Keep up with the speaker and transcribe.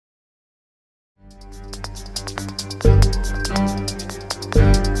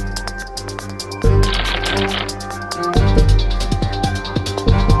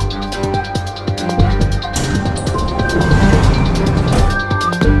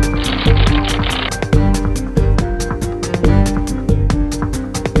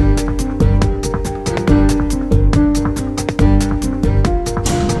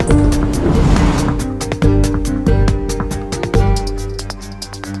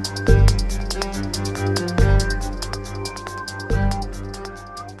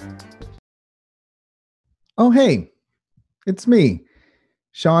Oh, hey, it's me,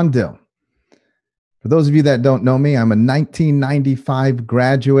 Shawn Dill. For those of you that don't know me, I'm a 1995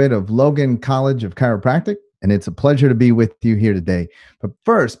 graduate of Logan College of Chiropractic, and it's a pleasure to be with you here today. But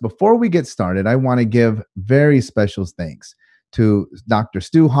first, before we get started, I want to give very special thanks to Dr.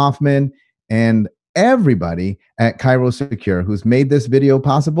 Stu Hoffman and everybody at ChiroSecure who's made this video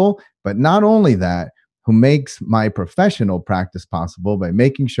possible. But not only that, who makes my professional practice possible by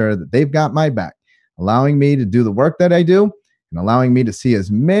making sure that they've got my back, allowing me to do the work that I do and allowing me to see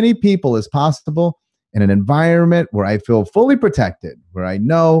as many people as possible in an environment where I feel fully protected, where I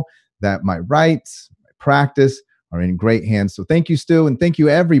know that my rights, my practice are in great hands. So thank you, Stu, and thank you,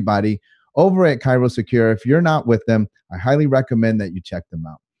 everybody over at ChiroSecure. If you're not with them, I highly recommend that you check them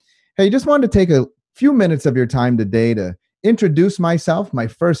out. Hey, just wanted to take a few minutes of your time today to introduce myself, my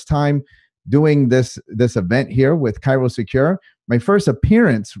first time doing this event here with ChiroSecure, my first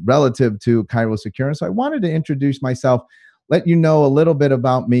appearance relative to ChiroSecure. So I wanted to introduce myself, let you know a little bit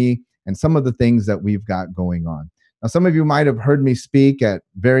about me and some of the things that we've got going on. Now, some of you might have heard me speak at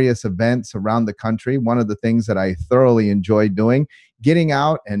various events around the country. One of the things that I thoroughly enjoy doing, getting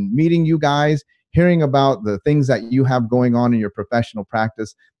out and meeting you guys, hearing about the things that you have going on in your professional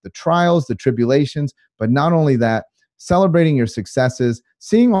practice, the trials, the tribulations, but not only that, celebrating your successes,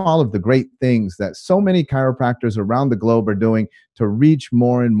 seeing all of the great things that so many chiropractors around the globe are doing to reach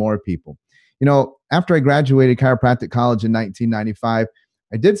more and more people. You know, after I graduated chiropractic college in 1995,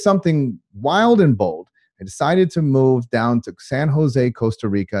 I did something wild and bold. I decided to move down to San Jose, Costa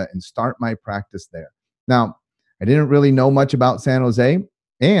Rica, and start my practice there. Now, I didn't really know much about San Jose,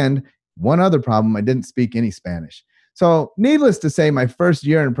 and one other problem, I didn't speak any Spanish. So needless to say, my first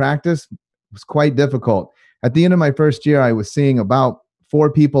year in practice was quite difficult. At the end of my first year, I was seeing about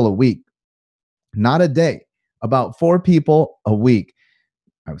 4 people a week, not a day, about 4 people a week.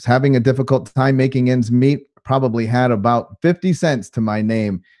 I was having a difficult time making ends meet, probably had about 50 cents to my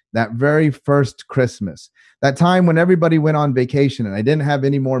name that very first Christmas, that time when everybody went on vacation and I didn't have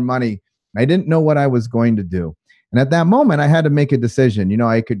any more money. I didn't know what I was going to do. And at that moment, I had to make a decision. You know,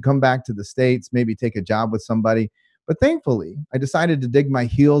 I could come back to the States, maybe take a job with somebody. But thankfully, I decided to dig my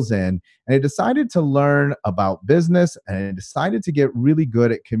heels in and I decided to learn about business and I decided to get really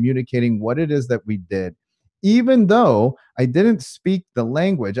good at communicating what it is that we did. Even though I didn't speak the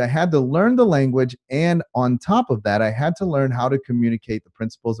language, I had to learn the language. And on top of that, I had to learn how to communicate the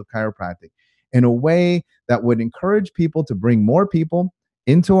principles of chiropractic in a way that would encourage people to bring more people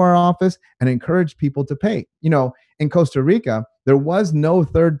into our office and encourage people to pay. You know, in Costa Rica, there was no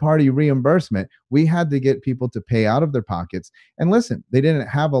third-party reimbursement. We had to get people to pay out of their pockets. And listen, they didn't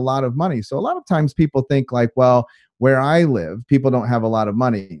have a lot of money. So a lot of times people think like, well, where I live, people don't have a lot of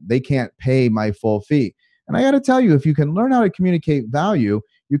money. They can't pay my full fee. And I got to tell you, if you can learn how to communicate value,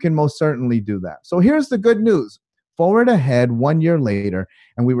 you can most certainly do that. So here's the good news. Forward ahead 1 year later,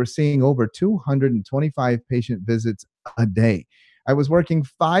 and we were seeing over 225 patient visits a day. I was working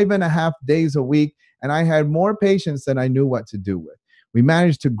 5.5 days a week, and I had more patients than I knew what to do with. We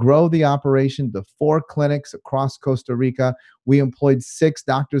managed to grow the operation to 4 clinics across Costa Rica. We employed 6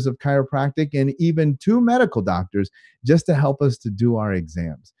 doctors of chiropractic and even 2 medical doctors just to help us to do our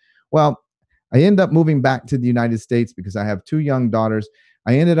exams. Well, I ended up moving back to the United States because I have 2 young daughters.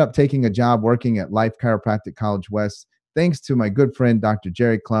 I ended up taking a job working at Life Chiropractic College West, thanks to my good friend, Dr.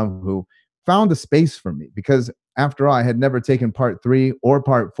 Jerry Klum, who found a space for me because after all, I had never taken part 3 or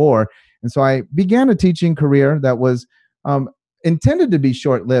part 4. And so I began a teaching career that was intended to be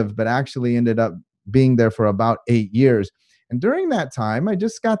short-lived, but actually ended up being there for about 8 years. And during that time, I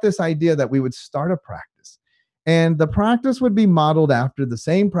just got this idea that we would start a practice. And the practice would be modeled after the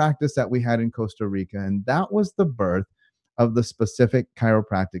same practice that we had in Costa Rica. And that was the birth of the Specific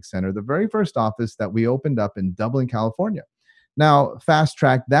Chiropractic Center, the very first office that we opened up in Dublin, California. Now, fast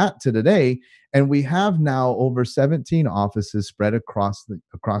track that to today, and we have now over 17 offices spread across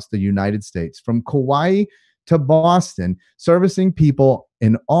the United States, from Kauai to Boston, servicing people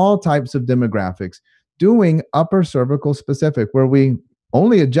in all types of demographics, doing upper cervical specific, where we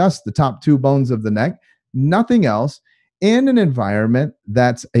only adjust the top 2 bones of the neck, nothing else, in an environment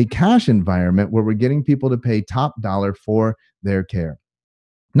that's a cash environment where we're getting people to pay top dollar for their care.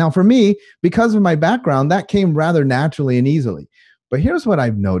 Now, for me, because of my background, that came rather naturally and easily. But here's what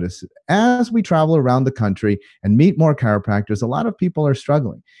I've noticed. As we travel around the country and meet more chiropractors, a lot of people are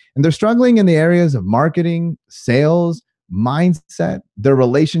struggling. And they're struggling in the areas of marketing, sales, mindset, their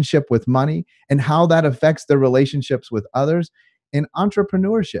relationship with money, and how that affects their relationships with others, and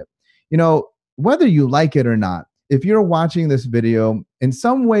entrepreneurship. You know, whether you like it or not, if you're watching this video, in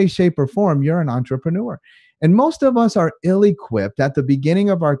some way, shape, or form, you're an entrepreneur. And most of us are ill-equipped at the beginning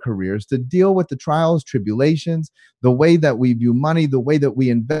of our careers to deal with the trials, tribulations, the way that we view money, the way that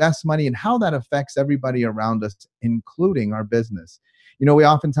we invest money, and how that affects everybody around us, including our business. We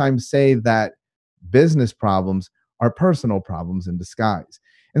oftentimes say that business problems are personal problems in disguise.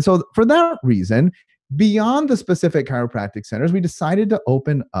 And so for that reason, beyond the specific chiropractic centers, we decided to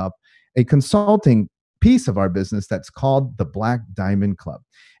open up a consulting piece of our business that's called the Black Diamond Club.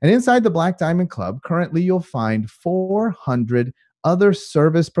 And inside the Black Diamond Club, currently you'll find 400 other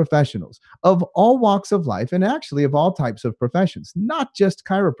service professionals of all walks of life and actually of all types of professions, not just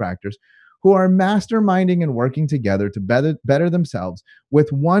chiropractors, who are masterminding and working together to better themselves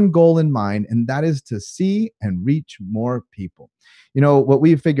with one goal in mind, and that is to see and reach more people. What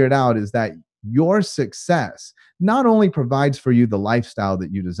we've figured out is that your success not only provides for you the lifestyle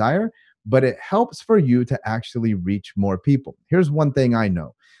that you desire, but it helps for you to actually reach more people. Here's one thing I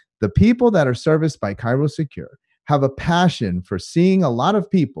know. The people that are serviced by ChiroSecure have a passion for seeing a lot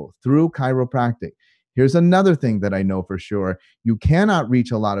of people through chiropractic. Here's another thing that I know for sure. You cannot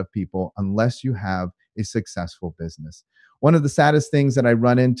reach a lot of people unless you have a successful business. One of the saddest things that I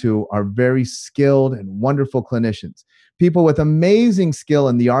run into are very skilled and wonderful clinicians, people with amazing skill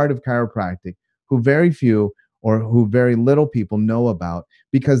in the art of chiropractic who very few or who very little people know about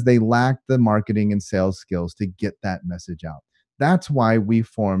because they lack the marketing and sales skills to get that message out. That's why we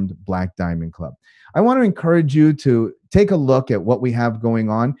formed Black Diamond Club. I want to encourage you to take a look at what we have going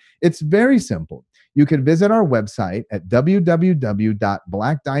on. It's very simple. You can visit our website at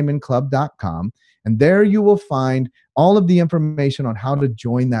www.blackdiamondclub.com, and there you will find all of the information on how to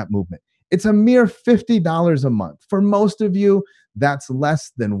join that movement. It's a mere $50 a month. For most of you, that's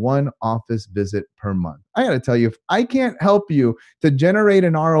less than one office visit per month. I got to tell you, if I can't help you to generate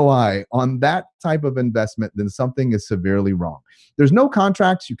an ROI on that type of investment, then something is severely wrong. There's no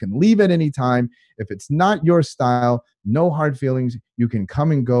contracts. You can leave at any time. If it's not your style, no hard feelings. You can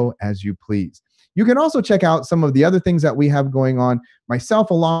come and go as you please. You can also check out some of the other things that we have going on. Myself,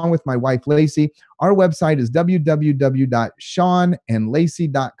 along with my wife, Lacey, our website is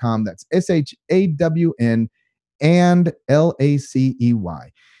www.shawnandlacey.com. That's SHAWN and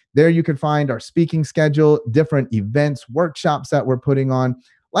LACEY. There you can find our speaking schedule, different events, workshops that we're putting on.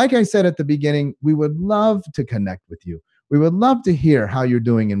 Like I said at the beginning, we would love to connect with you. We would love to hear how you're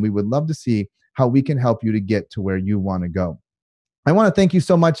doing, and we would love to see how we can help you to get to where you want to go. I want to thank you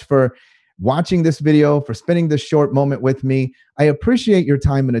so much for watching this video, for spending this short moment with me. I appreciate your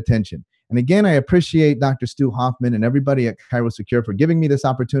time and attention. And again, I appreciate Dr. Stu Hoffman and everybody at ChiroSecure for giving me this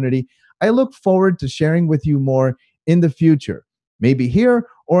opportunity. I look forward to sharing with you more in the future, maybe here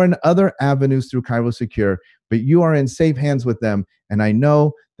or in other avenues through ChiroSecure, but you are in safe hands with them. And I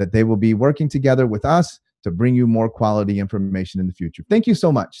know that they will be working together with us to bring you more quality information in the future. Thank you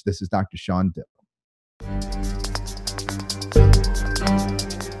so much. This is Dr. Shawn Dill.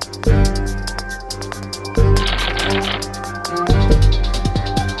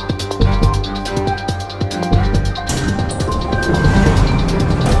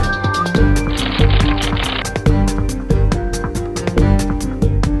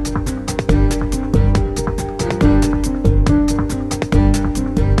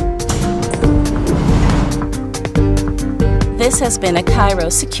 This has been a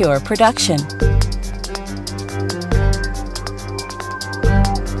ChiroSecure production.